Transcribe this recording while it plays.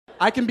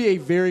I can be a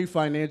very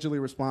financially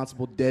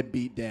responsible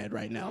deadbeat dad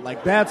right now.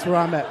 Like, that's where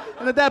I'm at.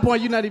 And at that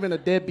point, you're not even a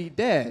deadbeat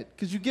dad,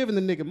 because you're giving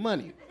the nigga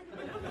money.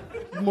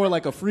 You're more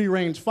like a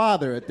free-range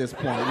father at this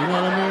point, you know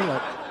what I mean?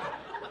 Like,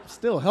 I'm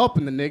still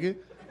helping the nigga.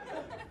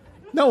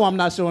 No, I'm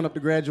not showing up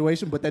to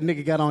graduation, but that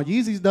nigga got on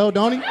Yeezys, though,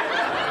 don't he?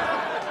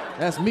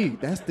 That's me.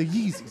 That's the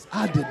Yeezys.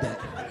 I did that.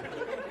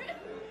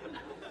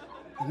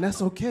 And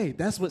that's okay.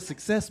 That's what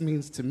success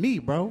means to me,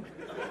 bro.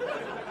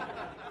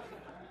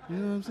 You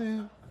know what I'm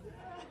saying?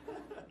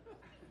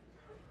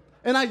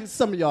 And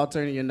some of y'all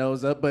turning your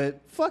nose up,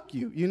 but fuck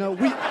you. You know,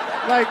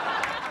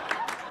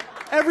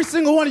 every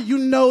single one of you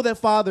know that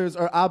fathers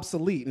are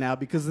obsolete now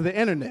because of the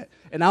internet.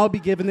 And I would be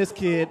giving this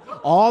kid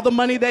all the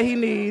money that he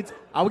needs.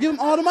 I would give him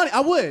all the money.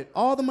 I would.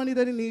 All the money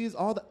that he needs,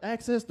 all the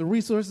access, the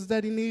resources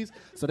that he needs,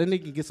 so then he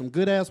can get some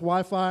good-ass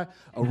Wi-Fi,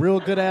 a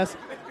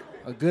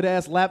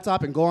good-ass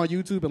laptop, and go on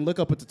YouTube and look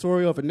up a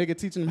tutorial of a nigga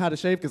teaching him how to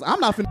shave, because I'm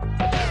not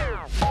finna...